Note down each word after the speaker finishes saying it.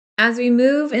As we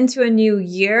move into a new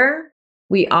year,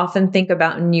 we often think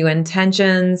about new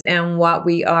intentions and what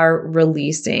we are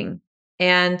releasing.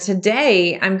 And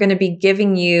today I'm going to be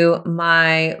giving you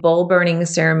my bowl burning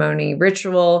ceremony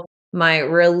ritual, my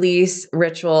release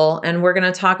ritual, and we're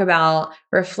going to talk about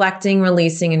reflecting,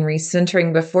 releasing, and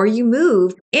recentering before you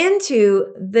move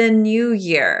into the new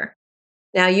year.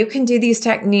 Now, you can do these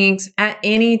techniques at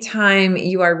any time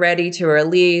you are ready to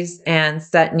release and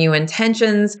set new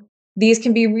intentions. These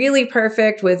can be really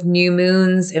perfect with new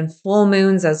moons and full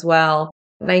moons as well.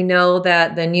 And I know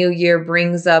that the new year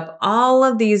brings up all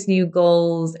of these new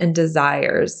goals and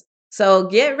desires. So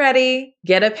get ready,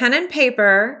 get a pen and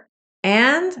paper,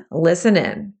 and listen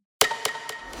in.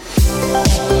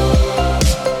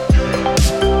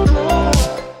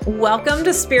 Welcome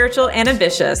to Spiritual and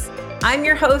Ambitious. I'm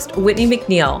your host, Whitney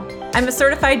McNeill. I'm a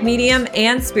certified medium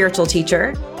and spiritual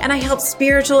teacher, and I help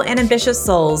spiritual and ambitious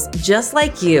souls just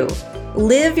like you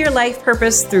live your life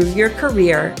purpose through your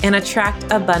career and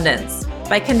attract abundance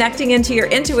by connecting into your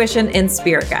intuition and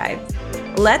spirit guides.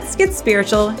 Let's get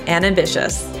spiritual and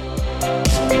ambitious.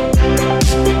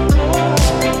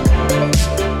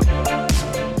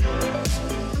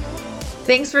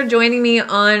 Thanks for joining me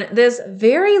on this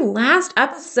very last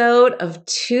episode of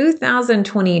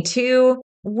 2022.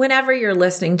 Whenever you're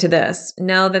listening to this,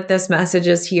 know that this message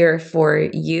is here for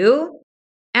you.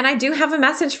 And I do have a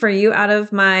message for you out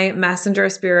of my Messenger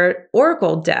Spirit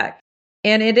Oracle deck.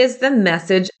 And it is the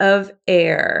message of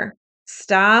air.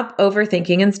 Stop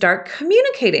overthinking and start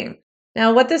communicating.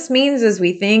 Now, what this means is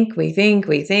we think,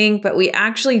 but we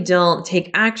actually don't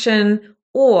take action,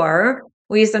 or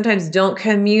we sometimes don't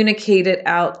communicate it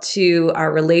out to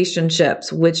our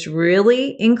relationships, which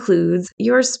really includes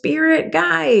your spirit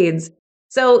guides.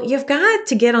 So you've got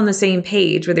to get on the same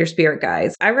page with your spirit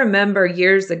guides. I remember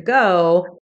years ago,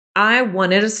 I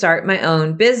wanted to start my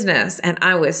own business and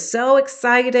I was so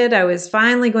excited. I was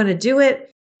finally going to do it.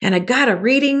 And I got a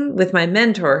reading with my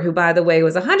mentor, who, by the way,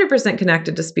 was 100%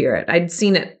 connected to spirit. I'd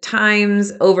seen it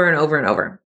times over and over and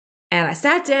over. And I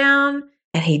sat down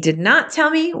and he did not tell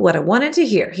me what I wanted to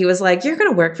hear. He was like, "You're going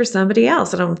to work for somebody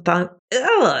else." And I thought,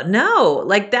 "Oh, no,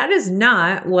 like that is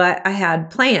not what I had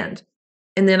planned."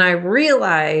 And then I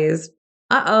realized,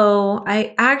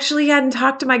 I actually hadn't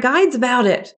talked to my guides about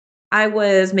it. I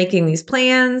was making these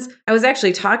plans. I was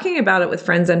actually talking about it with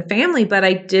friends and family, but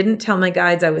I didn't tell my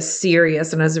guides I was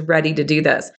serious and I was ready to do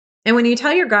this. And when you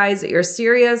tell your guides that you're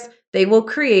serious, they will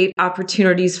create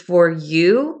opportunities for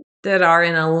you that are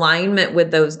in alignment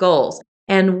with those goals.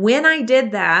 And when I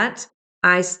did that,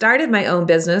 I started my own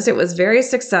business. It was very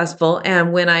successful.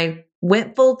 And when I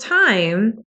went full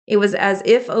time, it was as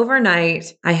if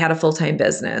overnight I had a full-time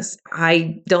business.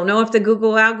 I don't know if the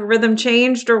Google algorithm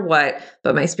changed or what,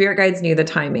 but my spirit guides knew the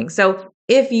timing. So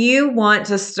if you want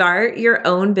to start your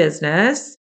own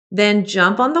business, then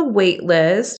jump on the wait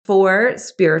list for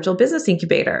Spiritual Business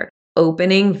Incubator.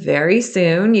 Opening very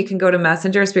soon. You can go to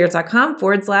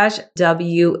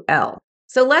messengerspirits.com/WL.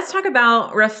 So let's talk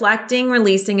about reflecting,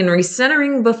 releasing, and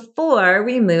recentering before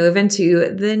we move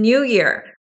into the new year.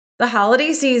 The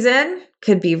holiday season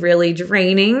could be really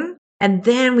draining. And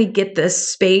then we get this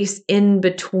space in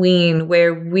between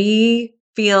where we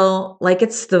feel like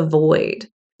it's the void.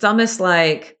 It's almost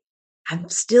like I'm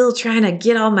still trying to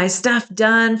get all my stuff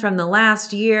done from the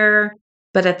last year.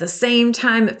 But at the same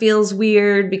time, it feels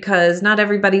weird because not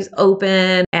everybody's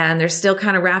open and they're still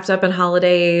kind of wrapped up in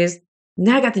holidays.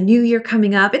 Now I got the new year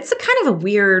coming up. It's a kind of a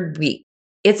weird week.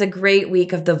 It's a great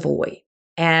week of the void.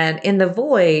 And in the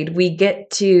void, we get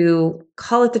to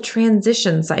call it the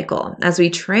transition cycle as we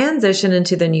transition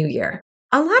into the new year.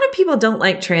 A lot of people don't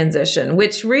like transition,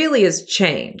 which really is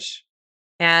change.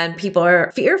 And people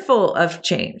are fearful of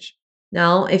change.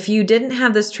 Now, if you didn't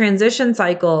have this transition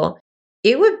cycle,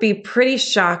 it would be pretty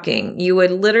shocking. You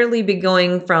would literally be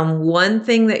going from one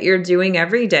thing that you're doing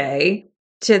every day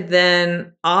to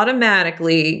then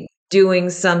automatically doing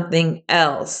something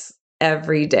else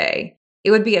every day. It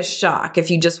would be a shock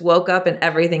if you just woke up and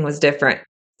everything was different.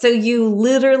 So you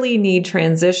literally need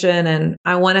transition, and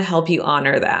I want to help you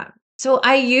honor that. So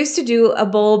I used to do a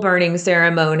bowl burning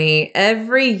ceremony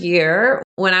every year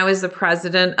when I was the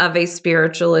president of a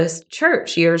spiritualist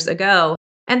church years ago.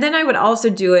 And then I would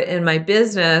also do it in my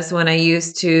business when I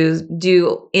used to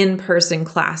do in-person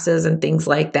classes and things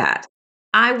like that.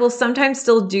 I will sometimes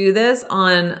still do this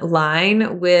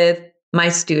online with my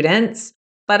students,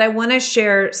 but I want to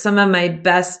share some of my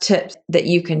best tips that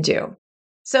you can do.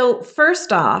 So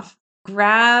first off,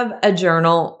 grab a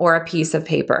journal or a piece of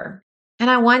paper. And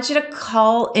I want you to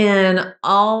call in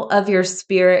all of your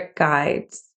spirit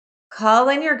guides. Call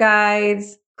in your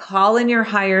guides, call in your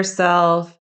higher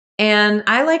self, And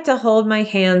I like to hold my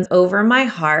hands over my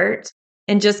heart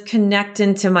and just connect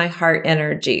into my heart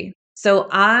energy. So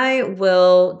I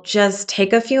will just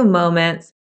take a few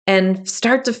moments and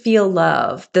start to feel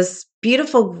love, this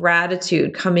beautiful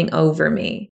gratitude coming over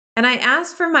me. And I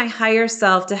ask for my higher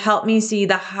self to help me see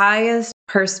the highest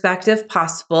perspective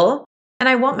possible. And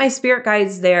I want my spirit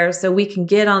guides there so we can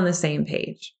get on the same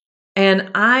page. And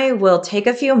I will take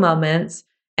a few moments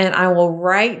and I will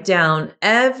write down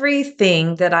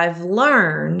everything that I've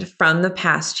learned from the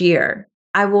past year.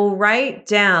 I will write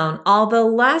down all the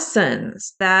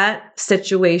lessons that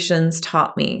situations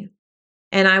taught me.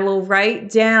 And I will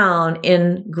write down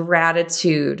in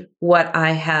gratitude what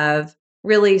I have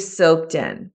really soaked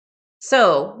in.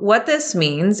 So, what this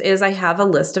means is I have a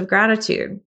list of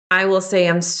gratitude. I will say,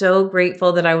 I'm so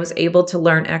grateful that I was able to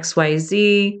learn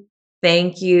XYZ.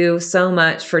 Thank you so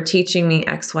much for teaching me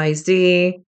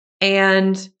XYZ.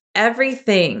 And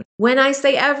everything. When I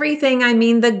say everything, I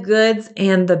mean the goods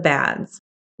and the bads.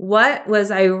 What was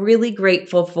I really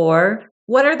grateful for?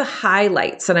 What are the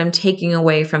highlights that I'm taking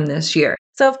away from this year?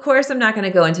 So, of course, I'm not going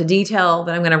to go into detail,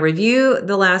 but I'm going to review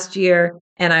the last year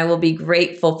and I will be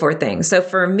grateful for things. So,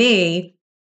 for me,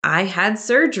 I had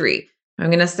surgery. I'm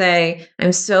going to say,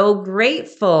 I'm so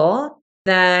grateful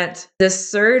that this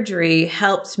surgery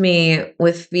helped me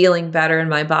with feeling better in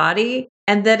my body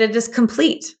and that it is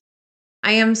complete.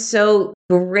 I am so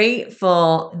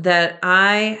grateful that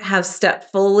I have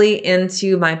stepped fully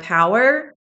into my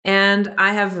power and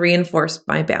I have reinforced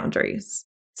my boundaries.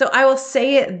 So I will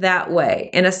say it that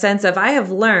way in a sense of I have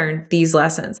learned these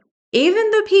lessons. Even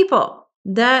the people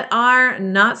that are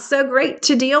not so great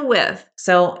to deal with.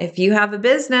 So if you have a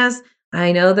business,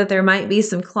 I know that there might be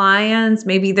some clients,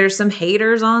 maybe there's some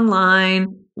haters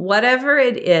online, whatever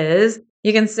it is,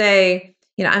 you can say,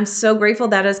 I'm so grateful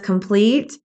that is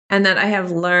complete and that I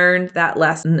have learned that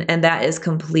lesson and that is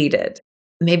completed.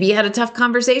 Maybe you had a tough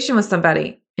conversation with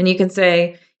somebody and you can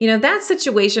say, that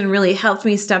situation really helped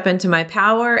me step into my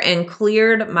power and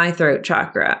cleared my throat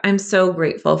chakra. I'm so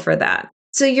grateful for that.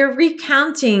 So you're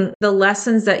recounting the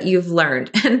lessons that you've learned.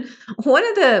 And one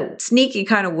of the sneaky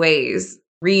kind of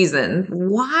reason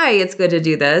why it's good to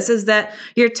do this is that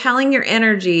you're telling your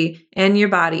energy and your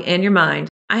body and your mind,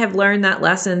 I have learned that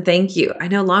lesson. Thank you. I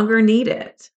no longer need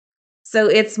it. So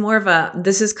it's more of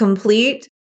this is complete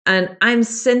and I'm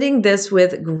sending this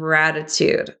with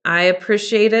gratitude. I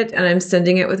appreciate it and I'm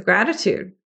sending it with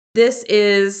gratitude. This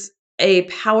is a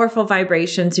powerful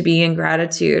vibration to be in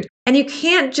gratitude and you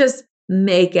can't just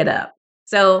make it up.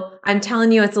 So I'm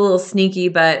telling you, it's a little sneaky,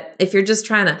 but if you're just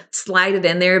trying to slide it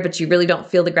in there, but you really don't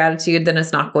feel the gratitude, then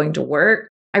it's not going to work.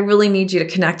 I really need you to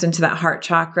connect into that heart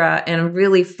chakra and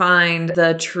really find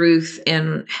the truth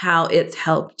in how it's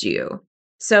helped you.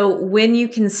 So when you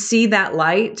can see that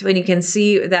light, when you can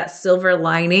see that silver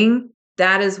lining,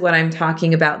 that is what I'm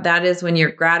talking about. That is when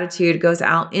your gratitude goes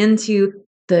out into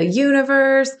the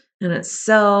universe and it's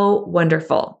so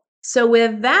wonderful. So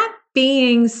with that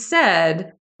being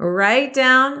said, write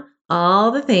down all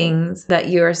the things that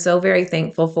you are so very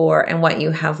thankful for and what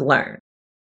you have learned.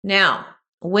 Now,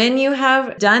 when you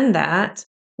have done that,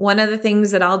 one of the things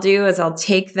that I'll do is I'll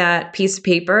take that piece of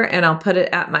paper and I'll put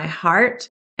it at my heart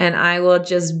and I will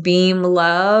just beam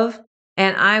love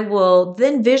and I will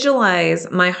then visualize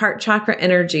my heart chakra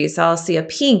energy. So I'll see a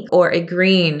pink or a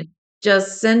green,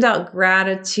 just send out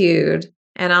gratitude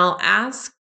and I'll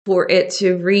ask for it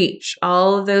to reach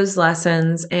all of those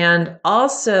lessons and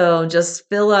also just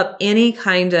fill up any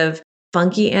kind of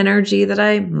funky energy that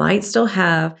I might still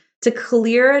have to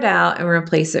clear it out and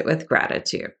replace it with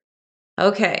gratitude.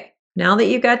 Okay, now that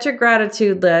you got your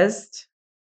gratitude list,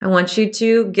 I want you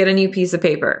to get a new piece of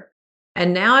paper.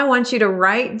 And now I want you to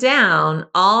write down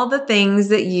all the things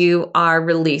that you are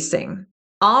releasing,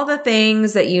 all the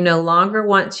things that you no longer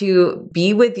want to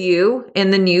be with you in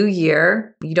the new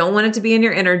year. You don't want it to be in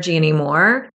your energy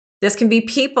anymore. This can be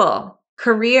people,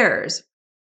 careers,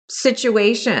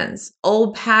 situations,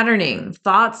 old patterning,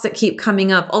 thoughts that keep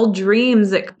coming up, old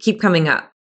dreams that keep coming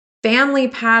up, family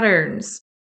patterns,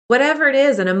 whatever it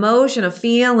is, an emotion, a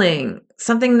feeling,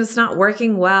 something that's not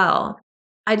working well.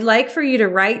 I'd like for you to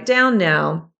write down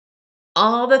now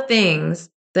all the things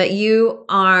that you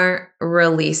are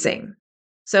releasing.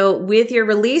 So with your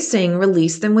releasing,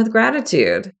 release them with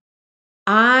gratitude.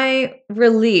 I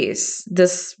release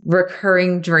this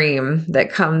recurring dream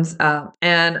that comes up,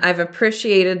 and I've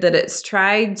appreciated that it's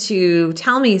tried to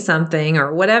tell me something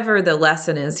or whatever the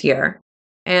lesson is here,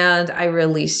 and I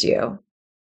release you.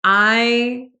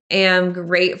 I am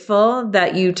grateful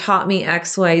that you taught me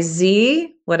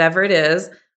XYZ, whatever it is.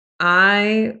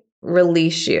 I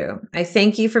release you. I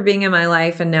thank you for being in my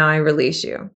life, and now I release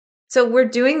you. So we're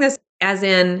doing this as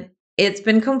in it's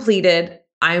been completed.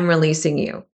 I'm releasing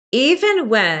you. Even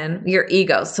when your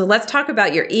ego. So let's talk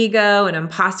about your ego and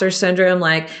imposter syndrome.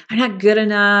 Like, I'm not good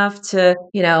enough to,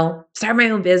 start my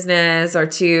own business or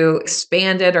to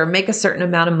expand it or make a certain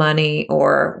amount of money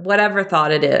or whatever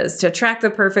thought it is to attract the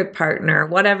perfect partner,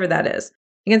 whatever that is.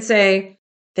 You can say,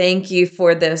 thank you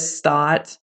for this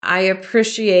thought. I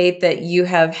appreciate that you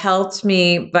have helped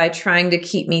me by trying to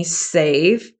keep me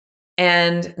safe.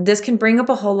 And this can bring up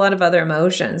a whole lot of other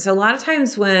emotions. So a lot of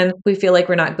times when we feel like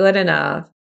we're not good enough,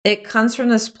 it comes from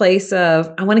this place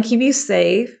of, I want to keep you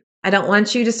safe. I don't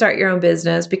want you to start your own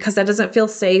business because that doesn't feel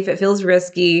safe. It feels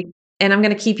risky. And I'm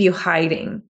going to keep you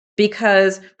hiding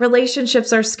because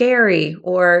relationships are scary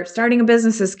or starting a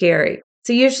business is scary.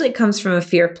 So usually it comes from a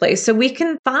fear place. So we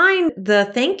can find the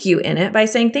thank you in it by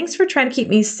saying, thanks for trying to keep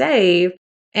me safe.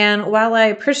 And while I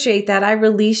appreciate that, I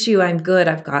release you. I'm good.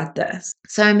 I've got this.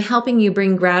 So I'm helping you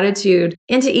bring gratitude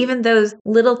into even those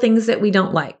little things that we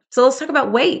don't like. So let's talk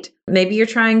about weight. Maybe you're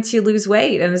trying to lose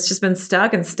weight and it's just been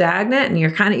stuck and stagnant and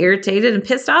you're kind of irritated and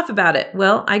pissed off about it.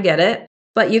 Well, I get it.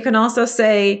 But you can also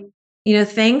say,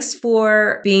 thanks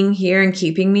for being here and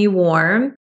keeping me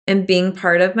warm and being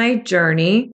part of my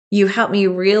journey. You help me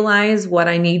realize what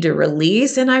I need to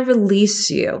release, and I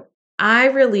release you. I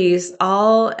release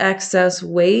all excess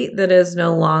weight that is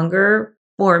no longer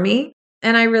for me,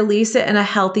 and I release it in a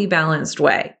healthy, balanced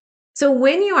way. So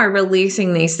when you are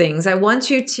releasing these things, I want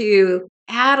you to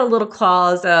add a little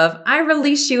clause of, I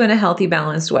release you in a healthy,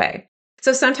 balanced way.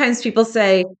 So sometimes people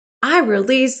say, I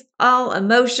release all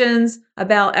emotions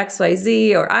about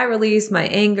XYZ, or I release my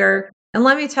anger. And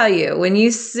let me tell you, when you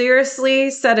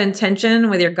seriously set intention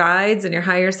with your guides and your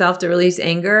higher self to release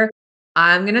anger,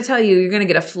 I'm going to tell you, you're going to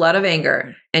get a flood of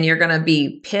anger and you're going to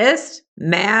be pissed,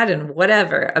 mad, and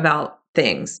whatever about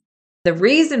things. The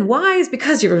reason why is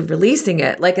because you're releasing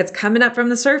it. Like it's coming up from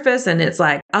the surface and it's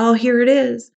like, oh, here it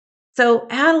is. So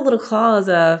add a little clause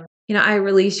of, I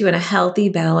release you in a healthy,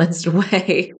 balanced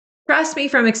way. Trust me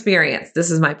from experience.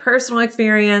 This is my personal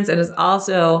experience and is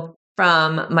also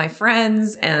from my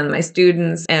friends and my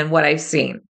students and what I've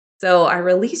seen. So I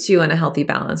release you in a healthy,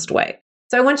 balanced way.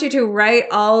 So I want you to write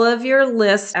all of your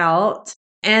lists out.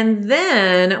 And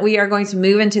then we are going to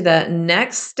move into the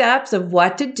next steps of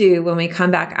what to do when we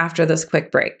come back after this quick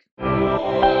break.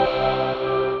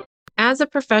 As a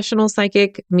professional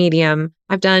psychic medium,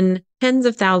 I've done tens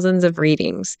of thousands of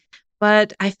readings,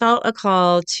 but I felt a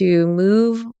call to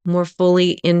move more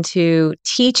fully into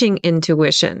teaching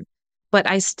intuition. But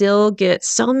I still get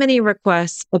so many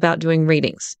requests about doing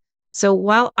readings. So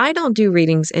while I don't do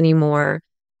readings anymore,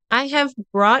 I have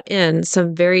brought in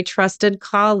some very trusted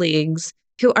colleagues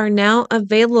who are now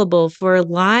available for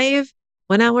live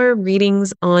 1-hour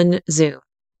readings on Zoom.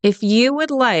 If you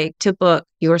would like to book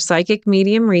your psychic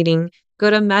medium reading, go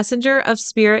to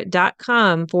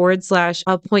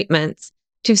messengerofspirit.com/appointments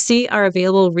to see our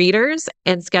available readers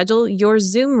and schedule your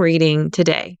Zoom reading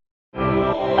today.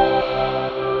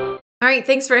 All right,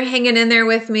 thanks for hanging in there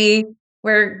with me.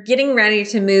 We're getting ready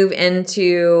to move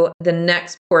into the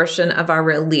next portion of our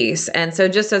release. And so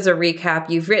just as a recap,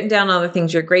 you've written down all the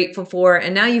things you're grateful for,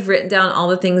 and now you've written down all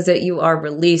the things that you are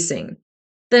releasing.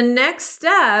 The next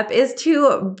step is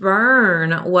to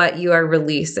burn what you are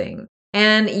releasing.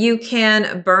 And you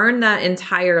can burn that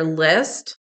entire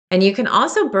list. And you can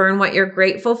also burn what you're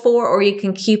grateful for, or you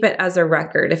can keep it as a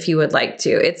record if you would like to.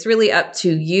 It's really up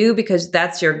to you because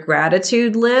that's your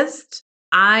gratitude list.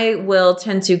 I will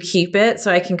tend to keep it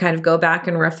so I can kind of go back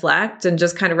and reflect and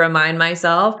just kind of remind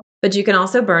myself. But you can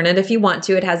also burn it if you want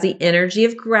to. It has the energy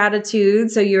of gratitude.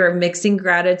 So you're mixing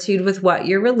gratitude with what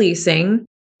you're releasing.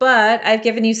 But I've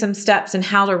given you some steps in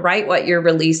how to write what you're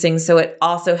releasing so it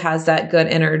also has that good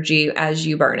energy as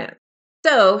you burn it.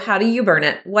 So how do you burn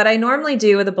it? What I normally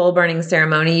do with a bowl burning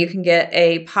ceremony, you can get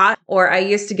a pot, or I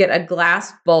used to get a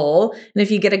glass bowl. And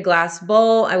if you get a glass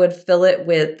bowl, I would fill it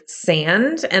with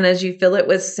sand. And as you fill it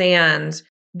with sand,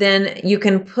 then you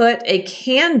can put a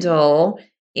candle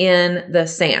in the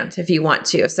sand if you want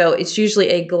to. So it's usually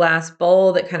a glass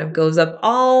bowl that kind of goes up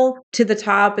all to the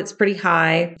top. It's pretty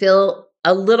high. Fill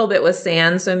a little bit with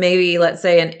sand. So maybe let's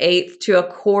say 1/8 to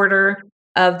 1/4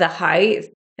 of the height.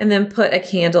 And then put a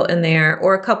candle in there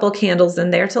or a couple candles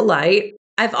in there to light.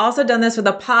 I've also done this with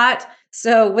a pot.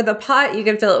 So with a pot, you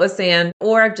can fill it with sand,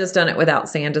 or I've just done it without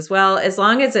sand as well, as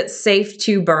long as it's safe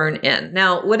to burn in.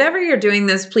 Now, whatever you're doing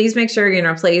this, please make sure you're in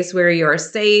a place where you are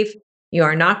safe. You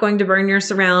are not going to burn your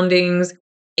surroundings.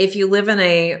 If you live in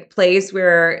a place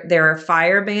where there are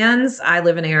fire bans, I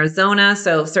live in Arizona,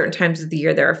 so certain times of the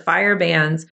year there are fire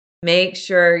bans. Make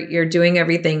sure you're doing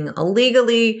everything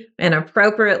legally and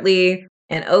appropriately.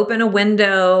 And open a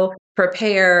window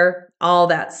prepare, all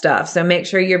that stuff. So make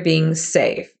sure you're being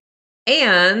safe.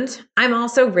 And I'm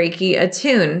also Reiki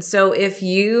attuned. So if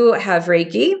you have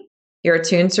Reiki, you're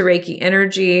attuned to Reiki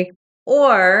energy,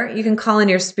 or you can call in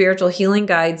your spiritual healing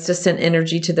guides to send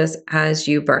energy to this as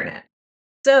you burn it.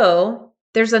 So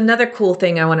there's another cool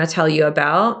thing I want to tell you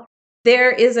about.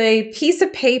 There is a piece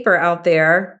of paper out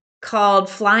there called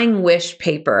Flying Wish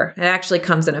paper. It actually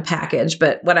comes in a package,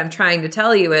 but what I'm trying to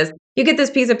tell you is you get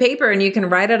this piece of paper and you can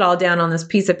write it all down on this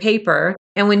piece of paper.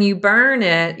 And when you burn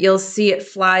it, you'll see it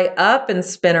fly up and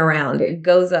spin around. It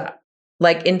goes up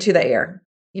like into the air.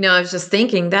 I was just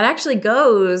thinking that actually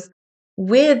goes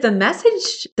with the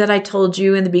message that I told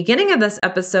you in the beginning of this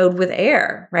episode with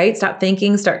air, right? Stop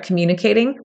thinking, start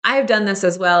communicating. I've done this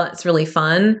as well. It's really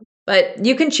fun, but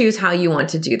you can choose how you want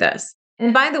to do this.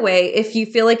 And by the way, if you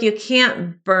feel like you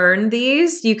can't burn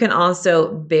these, you can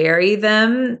also bury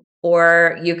them,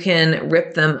 or you can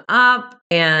rip them up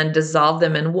and dissolve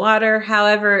them in water,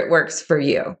 however it works for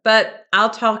you. But I'll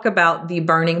talk about the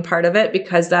burning part of it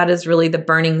because that is really the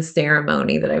burning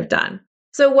ceremony that I've done.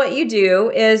 So what you do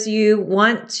is you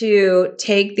want to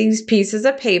take these pieces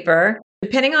of paper.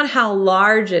 Depending on how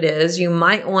large it is, you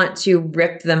might want to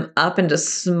rip them up into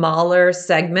smaller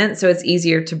segments so it's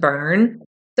easier to burn.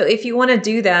 So if you want to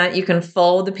do that, you can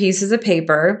fold the pieces of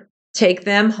paper, take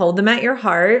them, hold them at your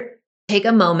heart, take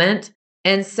a moment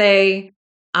and say,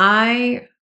 I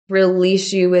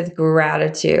release you with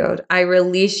gratitude. I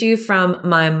release you from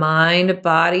my mind,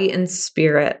 body, and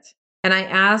spirit. And I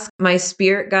ask my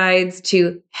spirit guides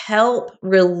to help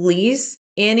release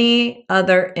any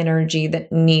other energy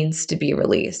that needs to be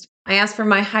released. I ask for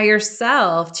my higher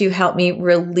self to help me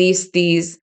release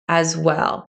these as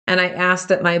well. And I ask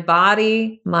that my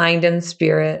body, mind, and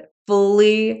spirit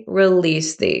fully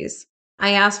release these.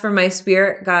 I ask for my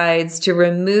spirit guides to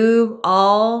remove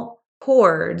all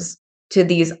cords to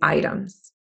these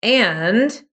items.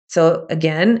 And so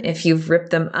again, if you've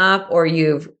ripped them up or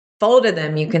you've folded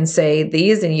them, you can say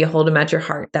these and you hold them at your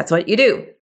heart. That's what you do.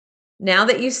 Now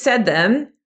that you've said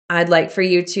them, I'd like for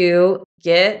you to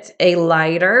get a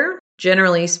lighter.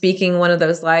 Generally speaking, one of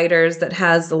those lighters that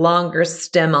has the longer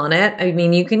stem on it. I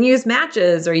mean, you can use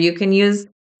matches or you can use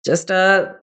just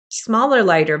a smaller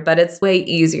lighter, but it's way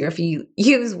easier if you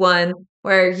use one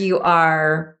where you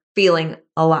are feeling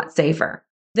a lot safer.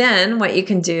 Then what you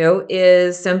can do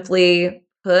is simply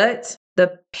put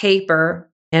the paper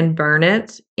and burn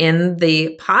it in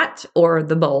the pot or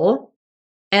the bowl.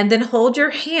 And then hold your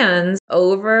hands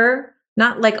over,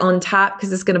 not like on top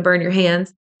because it's going to burn your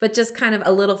hands, but just kind of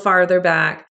a little farther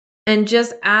back. And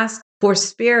just ask for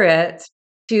spirit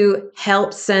to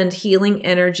help send healing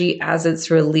energy as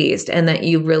it's released and that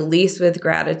you release with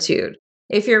gratitude.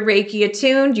 If you're Reiki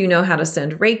attuned, you know how to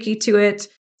send Reiki to it.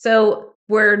 So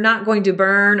we're not going to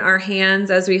burn our hands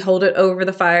as we hold it over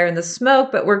the fire and the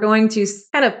smoke, but we're going to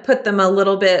kind of put them a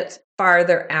little bit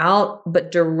farther out,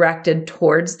 but directed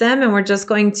towards them. And we're just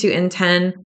going to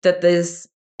intend that this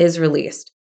is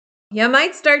released. You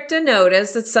might start to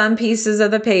notice that some pieces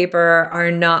of the paper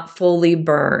are not fully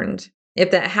burned.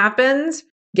 If that happens,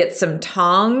 get some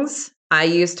tongs. I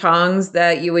use tongs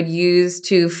that you would use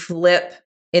to flip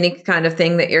any kind of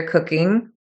thing that you're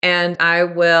cooking. And I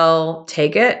will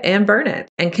take it and burn it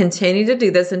and continue to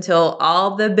do this until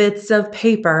all the bits of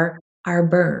paper are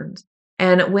burned.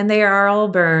 And when they are all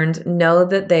burned, know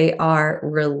that they are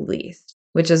released,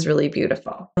 which is really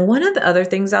beautiful. One of the other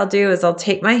things I'll do is I'll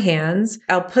take my hands,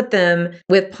 I'll put them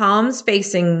with palms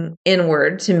facing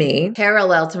inward to me,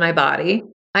 parallel to my body.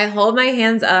 I hold my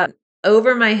hands up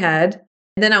over my head,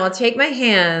 and then I will take my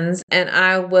hands and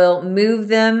I will move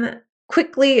them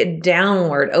quickly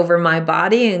downward over my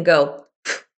body and go,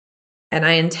 and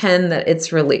I intend that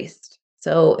it's released.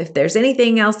 So if there's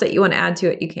anything else that you want to add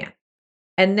to it, you can.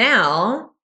 And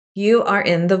now you are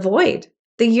in the void.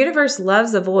 The universe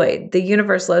loves a void. The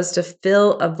universe loves to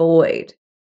fill a void.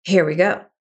 Here we go.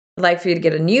 I'd like for you to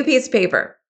get a new piece of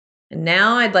paper. And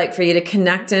now I'd like for you to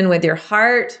connect in with your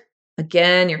heart.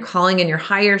 Again, you're calling in your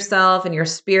higher self and your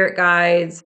spirit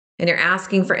guides, and you're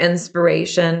asking for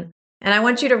inspiration. And I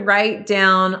want you to write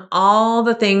down all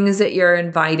the things that you're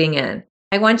inviting in.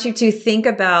 I want you to think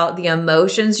about the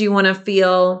emotions you want to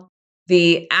feel,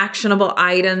 the actionable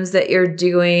items that you're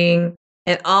doing,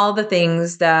 and all the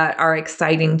things that are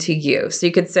exciting to you. So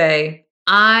you could say,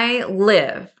 I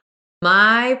live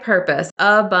my purpose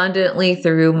abundantly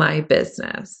through my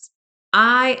business.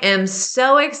 I am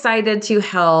so excited to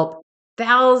help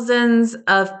thousands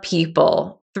of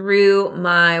people through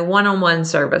my one-on-one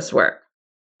service work.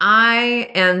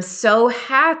 I am so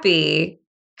happy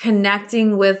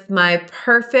connecting with my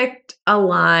perfect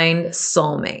aligned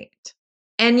soulmate.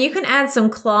 And you can add some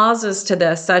clauses to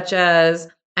this, such as,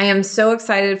 I am so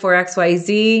excited for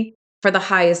XYZ, for the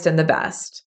highest and the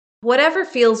best. Whatever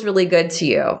feels really good to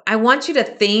you. I want you to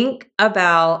think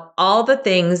about all the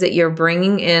things that you're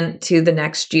bringing into the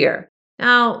next year.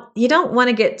 Now, you don't want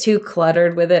to get too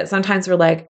cluttered with it. Sometimes we're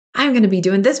like, I'm going to be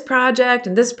doing this project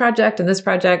and this project and this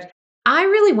project. I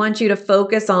really want you to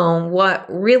focus on what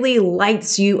really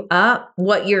lights you up,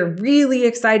 what you're really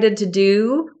excited to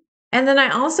do. And then I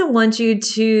also want you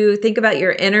to think about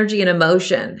your energy and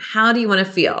emotion. How do you want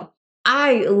to feel?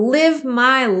 I live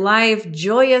my life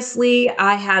joyously.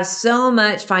 I have so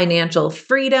much financial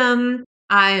freedom.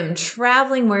 I am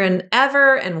traveling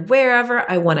wherever and wherever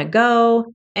I want to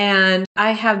go. And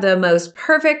I have the most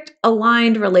perfect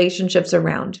aligned relationships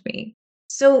around me.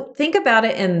 So think about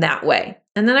it in that way.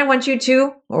 And then I want you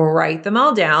to write them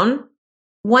all down.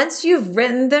 Once you've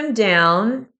written them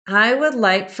down, I would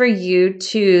like for you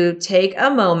to take a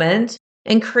moment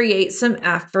and create some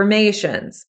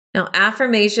affirmations. Now,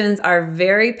 affirmations are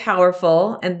very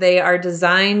powerful and they are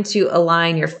designed to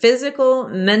align your physical,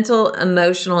 mental,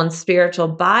 emotional, and spiritual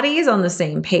bodies on the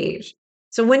same page.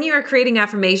 So when you are creating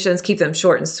affirmations, keep them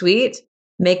short and sweet.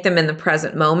 Make them in the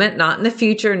present moment, not in the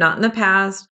future, not in the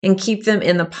past, and keep them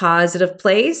in the positive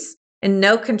place and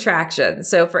no contraction.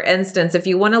 So for instance, if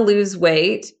you want to lose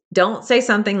weight, don't say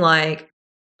something like,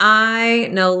 I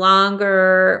no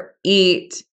longer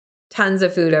eat tons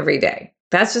of food every day.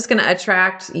 That's just going to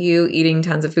attract you eating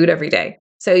tons of food every day.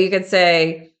 So you could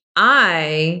say,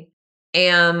 I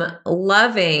am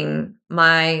loving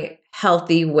my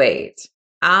healthy weight.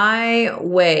 I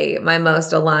weigh my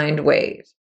most aligned weight.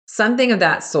 Something of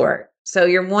that sort. So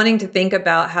you're wanting to think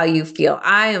about how you feel.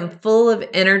 I am full of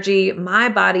energy. My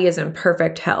body is in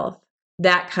perfect health.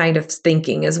 That kind of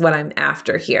thinking is what I'm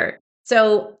after here.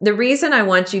 So the reason I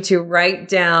want you to write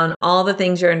down all the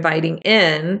things you're inviting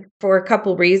in for a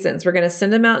couple reasons. We're going to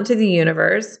send them out into the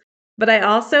universe, but I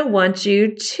also want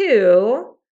you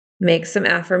to make some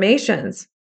affirmations.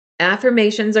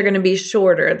 Affirmations are going to be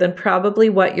shorter than probably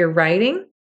what you're writing.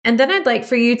 And then I'd like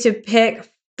for you to pick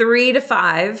 3 to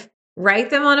 5, write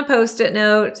them on a Post-it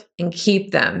note and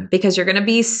keep them because you're going to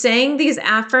be saying these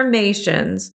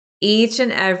affirmations each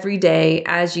and every day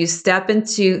as you step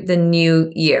into the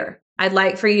new year. I'd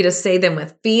like for you to say them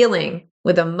with feeling,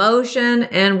 with emotion,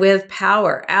 and with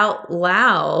power out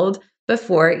loud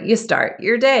before you start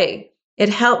your day. It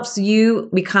helps you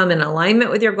become in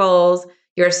alignment with your goals.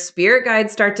 Your spirit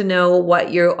guides start to know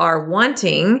what you are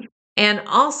wanting, and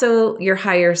also your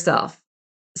higher self.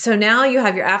 So now you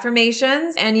have your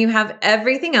affirmations and you have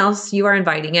everything else you are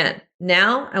inviting in.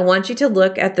 Now I want you to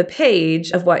look at the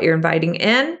page of what you're inviting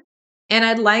in. And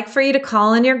I'd like for you to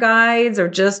call in your guides or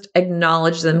just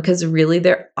acknowledge them because really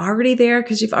they're already there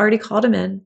because you've already called them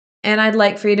in. And I'd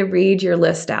like for you to read your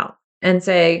list out and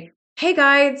say, hey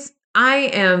guides, I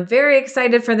am very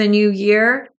excited for the new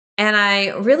year. And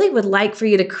I really would like for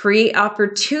you to create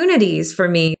opportunities for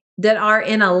me that are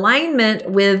in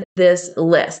alignment with this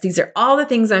list. These are all the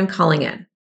things I'm calling in.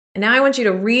 And now I want you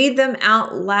to read them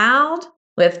out loud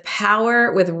with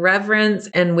power, with reverence,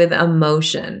 and with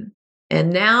emotion.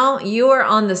 And now you are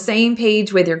on the same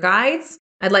page with your guides.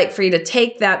 I'd like for you to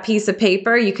take that piece of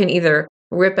paper. You can either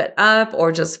rip it up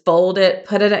or just fold it,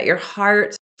 put it at your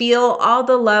heart, feel all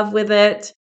the love with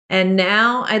it. And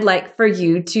now I'd like for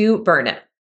you to burn it.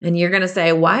 And you're going to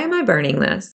say, why am I burning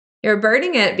this? You're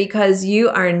burning it because you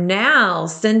are now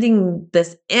sending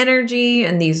this energy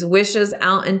and these wishes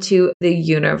out into the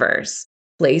universe.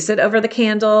 Place it over the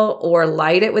candle or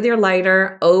light it with your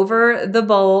lighter over the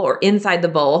bowl or inside the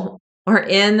bowl or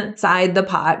inside the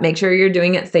pot. Make sure you're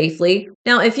doing it safely.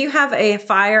 Now, if you have a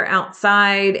fire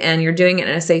outside and you're doing it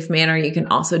in a safe manner, you can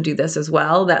also do this as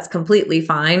well. That's completely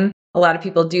fine. A lot of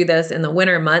people do this in the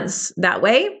winter months that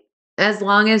way. As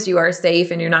long as you are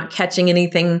safe and you're not catching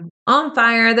anything on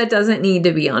fire that doesn't need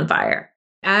to be on fire.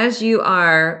 As you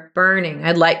are burning,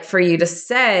 I'd like for you to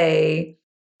say,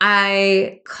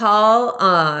 I call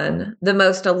on the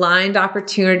most aligned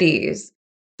opportunities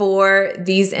for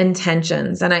these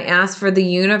intentions. And I ask for the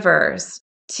universe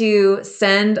to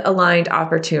send aligned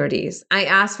opportunities. I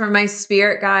ask for my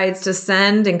spirit guides to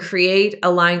send and create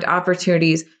aligned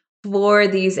opportunities for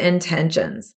these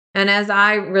intentions. And as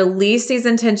I release these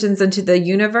intentions into the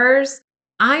universe,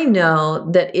 I know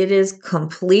that it is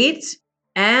complete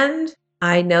and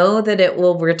I know that it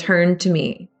will return to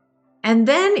me. And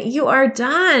then you are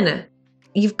done.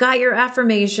 You've got your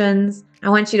affirmations. I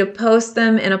want you to post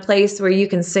them in a place where you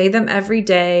can say them every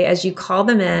day as you call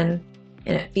them in.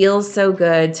 And it feels so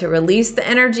good to release the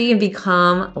energy and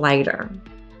become lighter.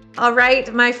 All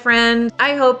right, my friend,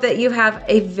 I hope that you have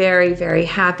a very, very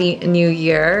happy new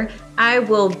year. I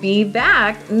will be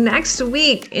back next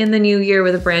week in the new year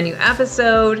with a brand new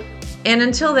episode. And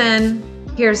until then,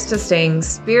 here's to staying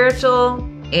spiritual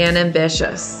and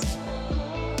ambitious.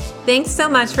 Thanks so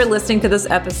much for listening to this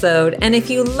episode. And if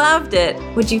you loved it,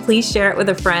 would you please share it with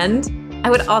a friend?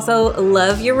 I would also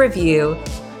love your review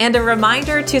and a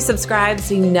reminder to subscribe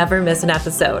so you never miss an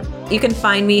episode. You can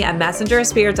find me at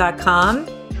messengerofspirit.com,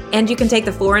 and you can take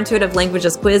the 4 Intuitive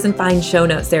Languages quiz and find show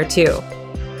notes there too.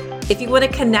 If you want to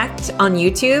connect on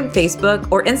YouTube,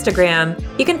 Facebook, or Instagram,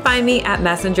 you can find me at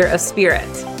Messenger of Spirit.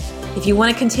 If you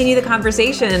want to continue the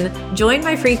conversation, join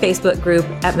my free Facebook group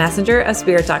at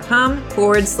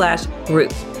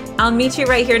messengerofspirit.com/group. I'll meet you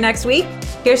right here next week.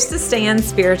 Here's to staying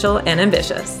spiritual and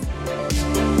ambitious.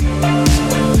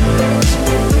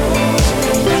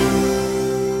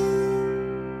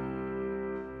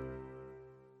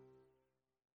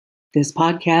 This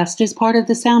podcast is part of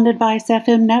the Sound Advice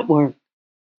FM network.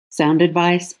 Sound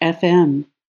Advice FM.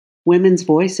 Women's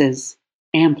voices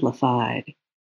amplified.